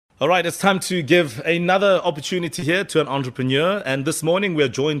All right, it's time to give another opportunity here to an entrepreneur. And this morning we're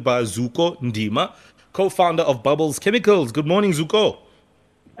joined by Zuko Ndima, co-founder of Bubbles Chemicals. Good morning, Zuko.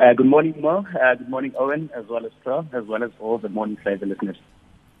 Good morning, Mo. Good morning, Owen, as well as Pro, as well as all the Morning Flavor listeners.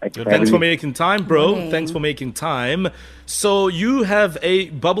 Thanks for making time, bro. Thanks for making time. So you have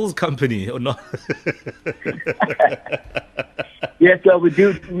a bubbles company, or not? Yes, well, we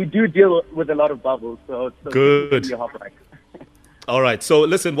do deal with a lot of bubbles. So good. You're right. All right. So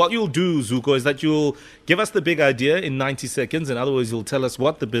listen, what you'll do, Zuko, is that you'll give us the big idea in 90 seconds. In other words, you'll tell us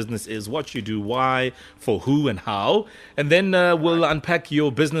what the business is, what you do, why, for who, and how. And then we'll unpack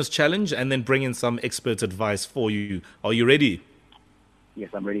your business challenge and then bring in some expert advice for you. Are you ready? Yes,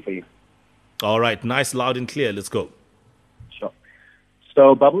 I'm ready for you. All right. Nice, loud, and clear. Let's go. Sure.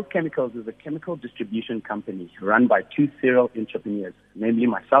 So Bubbles Chemicals is a chemical distribution company run by two serial entrepreneurs, namely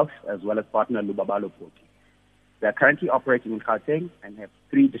myself as well as partner Lubabalo Poti. They are currently operating in Gauteng and have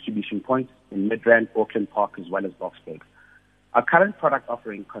 3 distribution points in Midrand, Auckland Park, as well as Boksburg. Our current product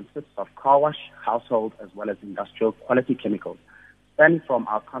offering consists of car wash, household, as well as industrial quality chemicals, spanning from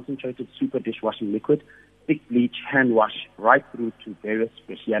our concentrated super dishwashing liquid, thick bleach, hand wash, right through to various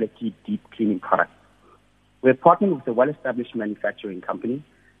specialty deep cleaning products. We're partnering with a well-established manufacturing company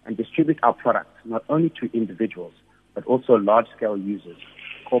and distribute our products not only to individuals, but also large-scale users,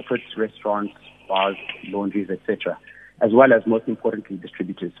 corporates, restaurants, bars, laundries, etc., as well as, most importantly,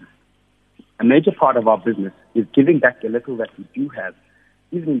 distributors. A major part of our business is giving back the little that we do have,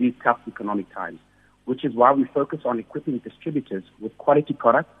 even in these tough economic times, which is why we focus on equipping distributors with quality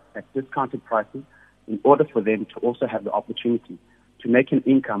products at discounted prices in order for them to also have the opportunity to make an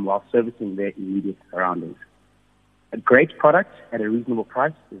income while servicing their immediate surroundings. A great product at a reasonable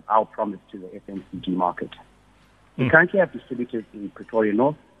price is our promise to the FMCG market. We currently have distributors in Pretoria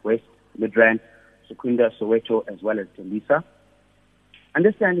North, West, Midrand, Secunda, Soweto, as well as Tembisa.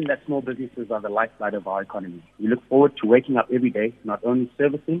 Understanding that small businesses are the lifeblood of our economy, we look forward to waking up every day not only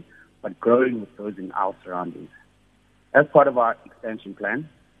servicing, but growing with those in our surroundings. As part of our expansion plan,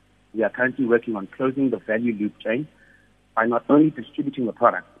 we are currently working on closing the value loop chain by not only distributing the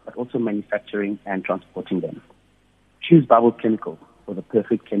products, but also manufacturing and transporting them. Choose Bubbles Chemical for the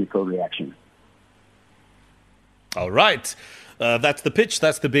perfect chemical reaction. All right. That's the pitch.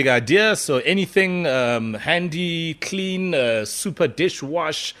 That's the big idea. So anything handy, clean, super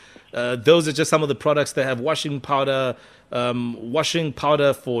dishwash, those are just some of the products that have washing powder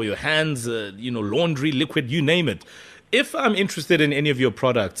for your hands, laundry, liquid, you name it. If I'm interested in any of your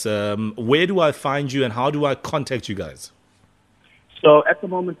products, where do I find you and how do I contact you guys? So at the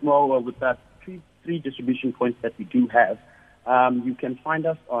moment, Mo, with that three distribution points that we do have, you can find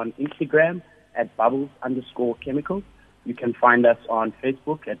us on Instagram at bubbles_chemicals. You can find us on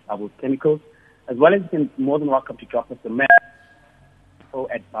Facebook at Bubbles Chemicals, as well as you can more than welcome to drop us a mail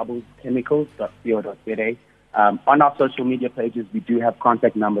at bubblechemicals.co.za. On our social media pages, we do have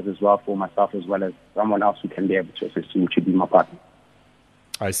contact numbers as well for myself as well as someone else who can be able to assist you, which would be my partner.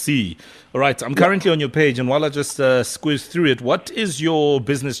 I see. All right. I'm currently on your page, and while I just squeeze through it, what is your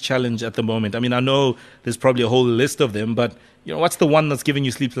business challenge at the moment? I mean, I know there's probably a whole list of them, but what's the one that's giving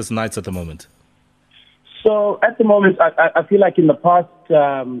you sleepless nights at the moment? So at the moment, I feel like in the past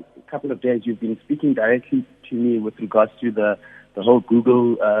couple of days, you've been speaking directly to me with regards to the whole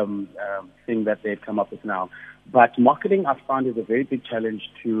Google thing that they've come up with now. But marketing, I've found, is a very big challenge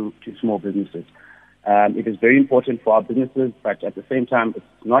to small businesses. It is very important for our businesses, but at the same time,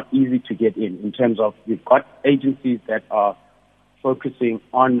 it's not easy to get in terms of we've got agencies that are focusing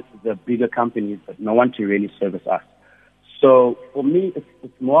on the bigger companies, but no one to really service us. So for me,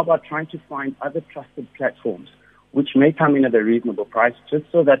 it's more about trying to find other trusted platforms, which may come in at a reasonable price, just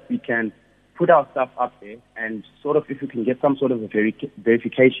so that we can put our stuff up there and sort of, if we can get some sort of a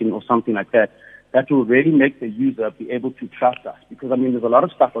verification or something like that, that will really make the user be able to trust us. Because, I mean, there's a lot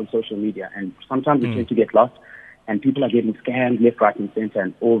of stuff on social media, and sometimes we tend to get lost, and people are getting scammed left, right, and center,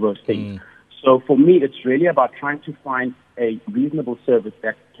 and all those things. So for me, it's really about trying to find a reasonable service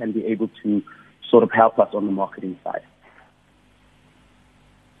that can be able to sort of help us on the marketing side.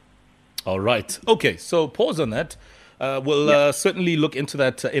 All right. Okay, so pause on that. We'll certainly look into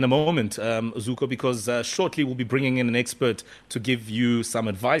that in a moment, Zuko, because shortly we'll be bringing in an expert to give you some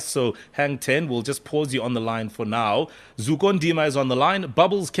advice. So hang 10. We'll just pause you on the line for now. Zuko Ndima is on the line.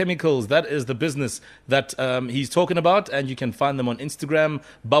 Bubbles Chemicals, that is the business that he's talking about. And you can find them on Instagram,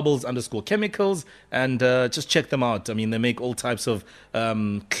 bubbles_chemicals. And just check them out. I mean, they make all types of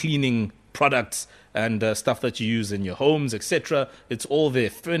cleaning products and stuff that you use in your homes, etc. It's all there.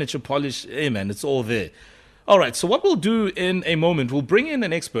 Furniture polish, hey man, it's all there. All right, so what we'll do in a moment, we'll bring in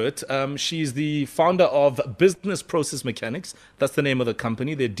an expert. She's the founder of Business Process Mechanics. That's the name of the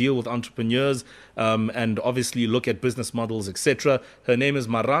company. They deal with entrepreneurs and obviously look at business models, etc. Her name is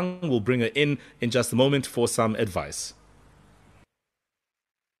Marang. We'll bring her in just a moment for some advice.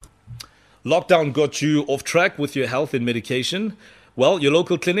 Lockdown got you off track with your health and medication. Well, your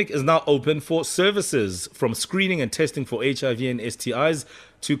local clinic is now open for services from screening and testing for HIV and STIs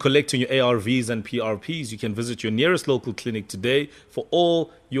to collecting your ARVs and PRPs. You can visit your nearest local clinic today for all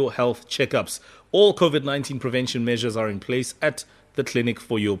your health checkups. All COVID-19 prevention measures are in place at the clinic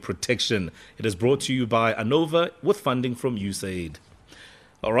for your protection. It is brought to you by ANOVA with funding from USAID.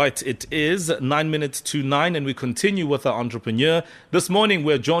 All right, it is 9:09 and we continue with our entrepreneur. This morning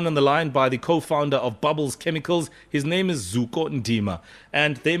we're joined on the line by the co-founder of Bubbles Chemicals. His name is Zuko Ndima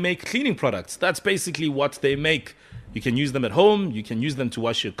and they make cleaning products. That's basically what they make. You can use them at home, you can use them to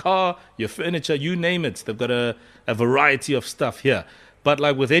wash your car, your furniture, you name it. They've got a variety of stuff here. But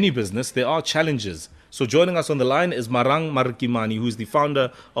like with any business, there are challenges. So joining us on the line is Marang Marikimani, who's the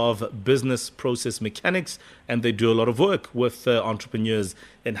founder of Business Process Mechanics, and they do a lot of work with entrepreneurs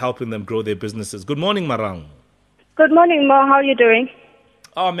in helping them grow their businesses. Good morning, Marang. Good morning, Mo. How are you doing?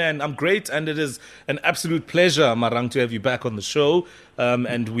 Oh, man, I'm great, and it is an absolute pleasure, Marang, to have you back on the show,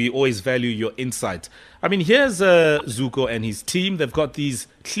 and we always value your insight. I mean, here's Zuko and his team. They've got these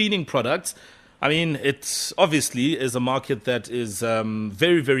cleaning products. I mean, it obviously is a market that is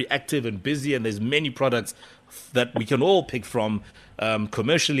very, very active and busy, and there's many products that we can all pick from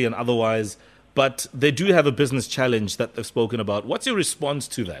commercially and otherwise, but they do have a business challenge that they've spoken about. What's your response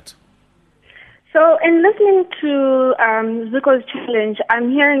to that? So in listening to Zuko's challenge, I'm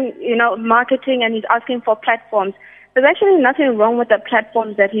hearing, marketing, and he's asking for platforms. There's actually nothing wrong with the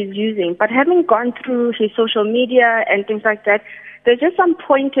platforms that he's using, but having gone through his social media and things like that, there's just some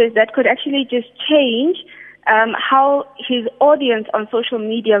pointers that could actually just change how his audience on social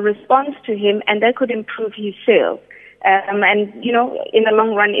media responds to him, and that could improve his sales. And, in the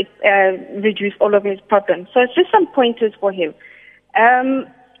long run, it reduce all of his problems. So it's just some pointers for him.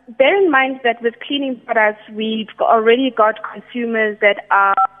 Bear in mind that with cleaning products, we've already got consumers that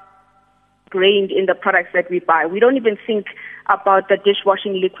are ingrained in the products that we buy. We don't even think about the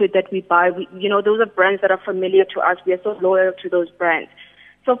dishwashing liquid that we buy. Those are brands that are familiar to us. We are so loyal to those brands.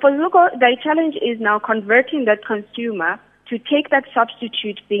 So for Zuko, the challenge is now converting that consumer to take that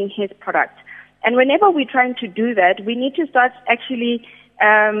substitute being his product. And whenever we're trying to do that, we need to start actually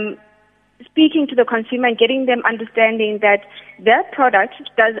speaking to the consumer and getting them understanding that their product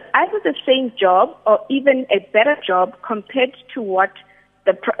does either the same job or even a better job compared to what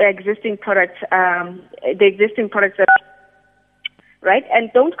the existing products that right?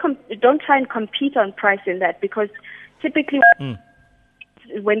 And don't try and compete on price in that, because typically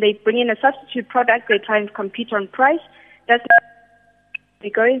when they bring in a substitute product, they try and compete on price. That's not what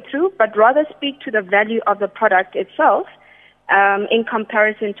we're going through, but rather speak to the value of the product itself in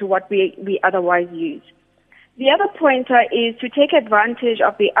comparison to what we otherwise use. The other pointer is to take advantage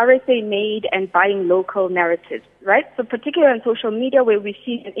of the RSA made and buying local narratives, right? So particularly on social media, where we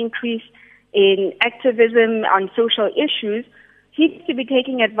see an increase in activism on social issues, he needs to be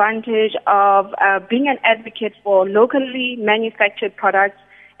taking advantage of being an advocate for locally manufactured products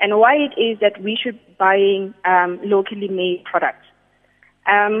and why it is that we should be buying locally made products.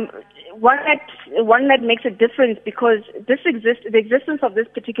 One that makes a difference, because the existence of this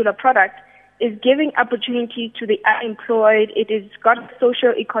particular product is giving opportunity to the unemployed. It has got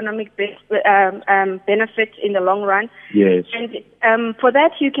socio-economic benefit in the long run. Yes. And for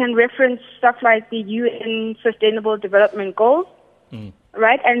that, you can reference stuff like the UN Sustainable Development Goals,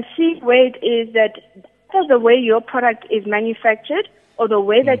 right? And see where it is that the way your product is manufactured or the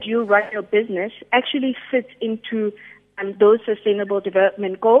way that you run your business actually fits into those Sustainable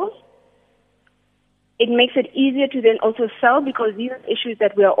Development Goals. It makes it easier to then also sell, because these are issues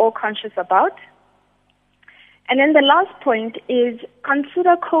that we are all conscious about. And then the last point is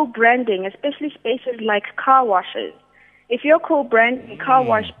consider co-branding, especially spaces like car washes. If you're co-branding car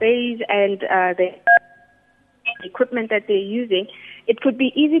wash bays and the equipment that they're using, it could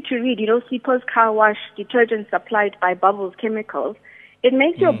be easy to read. Sipo's car wash detergent supplied by Bubbles Chemicals. It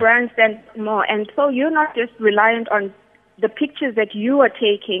makes your brand stand more. And so you're not just reliant on the pictures that you are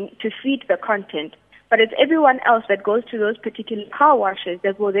taking to feed the content, but it's everyone else that goes to those particular car washes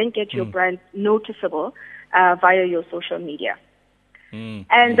that will then get your brand noticeable via your social media.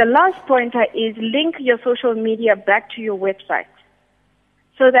 And the last pointer is link your social media back to your website,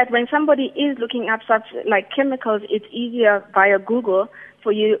 so that when somebody is looking up stuff like chemicals, it's easier via Google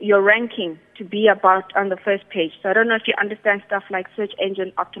for your ranking to be about on the first page. So I don't know if you understand stuff like search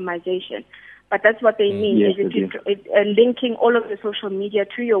engine optimization, but that's what they mean. Yes, is linking all of the social media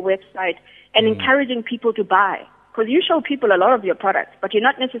to your website and encouraging people to buy. Because you show people a lot of your products, but you're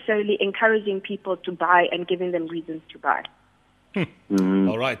not necessarily encouraging people to buy and giving them reasons to buy.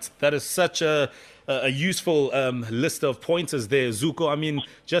 All right. That is such a useful list of pointers there, Zuko. I mean,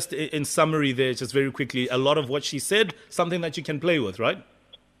 just in summary there, just very quickly, a lot of what she said, something that you can play with, right?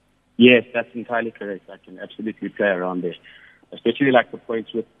 Yes, that's entirely correct. I can absolutely play around there, especially like the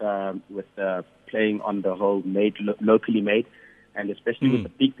points with playing on the whole locally made, and especially with the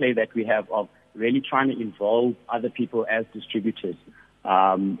big play that we have of really trying to involve other people as distributors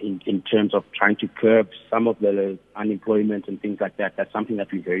in terms of trying to curb some of the unemployment and things like that. That's something that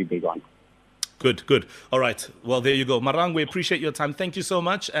we're very big on. Good. All right. Well, there you go. Marang, we appreciate your time. Thank you so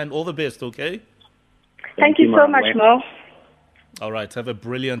much and all the best, okay? Thank you so much, Mo. All right. Have a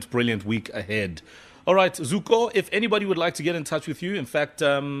brilliant week ahead. All right, Zuko, if anybody would like to get in touch with you, in fact,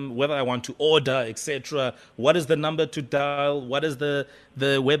 whether I want to order, etc., what is the number to dial? What is the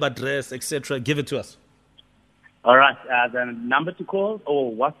web address, etc.? Give it to us. All right. The number to call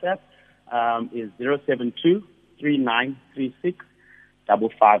or WhatsApp is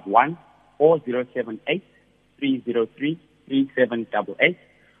 072-3936-551 or 078-303-3788.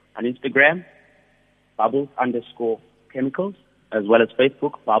 On Instagram, bubbles_chemicals, as well as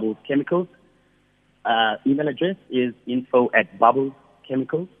Facebook, Bubbles Chemicals. Email address is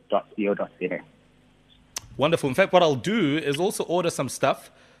info@bubblechemicals.co.za. Wonderful. In fact, what I'll do is also order some stuff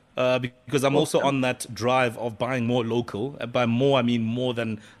because I'm also on that drive of buying more local. By more, I mean more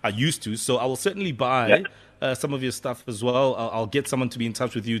than I used to. So I will certainly buy some of your stuff as well. I'll get someone to be in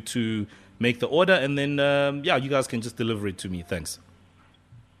touch with you to make the order. And then, you guys can just deliver it to me. Thanks.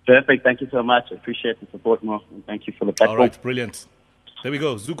 Perfect. Thank you so much. I appreciate the support, Mo. And thank you for the platform. All right. Brilliant. There we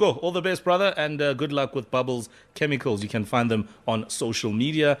go. Zuko, all the best, brother, and good luck with Bubbles Chemicals. You can find them on social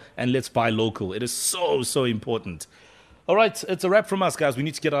media, and let's buy local. It is so important. All right, it's a wrap from us, guys. We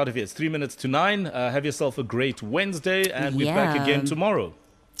need to get out of here. It's 9:03. Have yourself a great Wednesday, and we're back again tomorrow.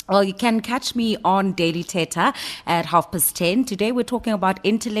 Well, you can catch me on Daily Theta at 10:30. Today we're talking about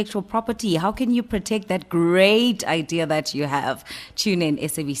intellectual property. How can you protect that great idea that you have? Tune in,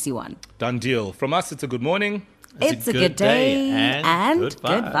 SABC1. Done deal. From us, it's a good morning. It's a good day and good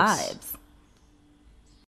vibes.